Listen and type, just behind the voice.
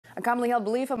A commonly held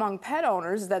belief among pet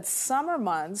owners is that summer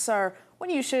months are when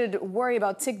you should worry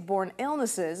about tick-borne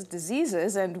illnesses,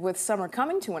 diseases, and with summer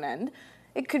coming to an end,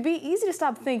 it could be easy to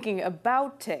stop thinking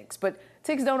about ticks, but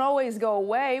ticks don't always go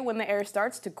away when the air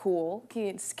starts to cool.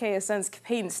 KSN's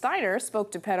Peyton Steiner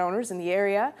spoke to pet owners in the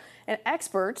area and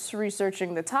experts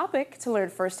researching the topic to learn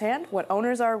firsthand what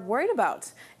owners are worried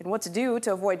about and what to do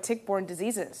to avoid tick-borne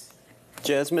diseases.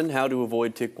 Jasmine, how to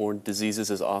avoid tick-borne diseases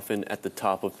is often at the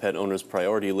top of pet owners'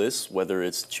 priority lists, whether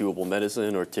it's chewable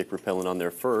medicine or tick repellent on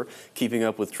their fur. Keeping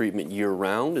up with treatment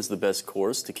year-round is the best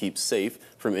course to keep safe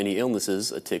from any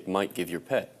illnesses a tick might give your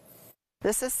pet.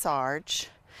 This is Sarge,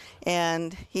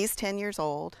 and he's 10 years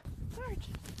old. Sarge,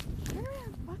 turn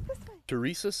around, walk this way.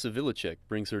 Teresa Savilicek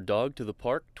brings her dog to the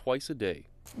park twice a day.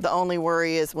 The only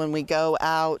worry is when we go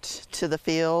out to the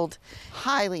field,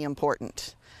 highly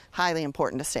important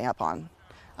to stay up on.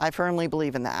 I firmly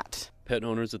believe in that. Pet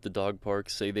owners at the dog park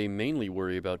say they mainly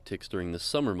worry about ticks during the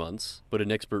summer months, but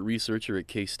an expert researcher at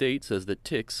K-State says that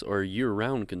ticks are a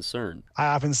year-round concern. I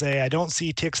often say I don't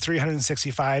see ticks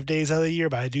 365 days out of the year,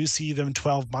 but I do see them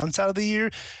 12 months out of the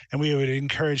year, and we would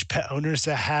encourage pet owners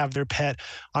to have their pet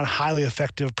on highly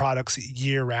effective products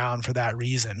year-round for that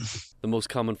reason. The most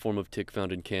common form of tick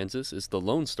found in Kansas is the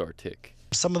Lone Star tick.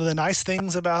 Some of the nice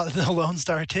things about the Lone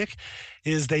Star tick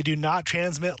is they do not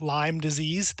transmit Lyme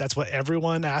disease. That's what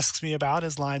everyone asks me about,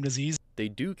 is Lyme disease. They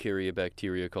do carry a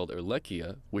bacteria called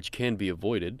Ehrlichia, which can be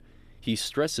avoided. He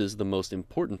stresses the most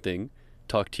important thing: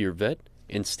 talk to your vet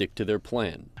and stick to their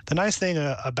plan. The nice thing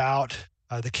about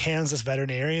the Kansas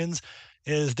veterinarians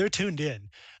is they're tuned in.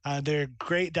 They're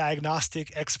great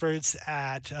diagnostic experts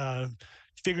at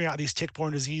figuring out these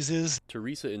tick-borne diseases.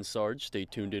 Teresa and Sarge stay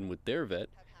tuned in with their vet,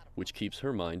 which keeps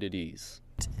her mind at ease.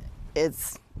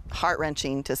 It's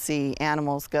heart-wrenching to see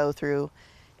animals go through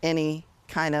any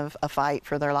kind of a fight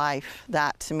for their life.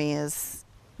 That, to me, is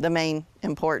the main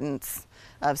importance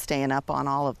of staying up on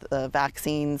all of the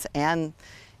vaccines and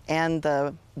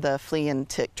the flea and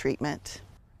tick treatment.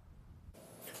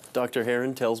 Dr.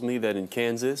 Heron tells me that in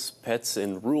Kansas, pets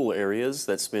in rural areas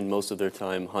that spend most of their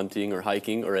time hunting or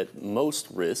hiking are at most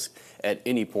risk at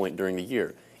any point during the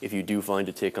year. If you do find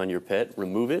a tick on your pet,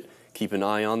 remove it. Keep an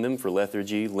eye on them for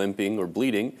lethargy, limping, or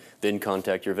bleeding. Then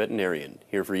contact your veterinarian.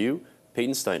 Here for you,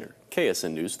 Peyton Steiner,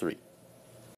 KSN News 3.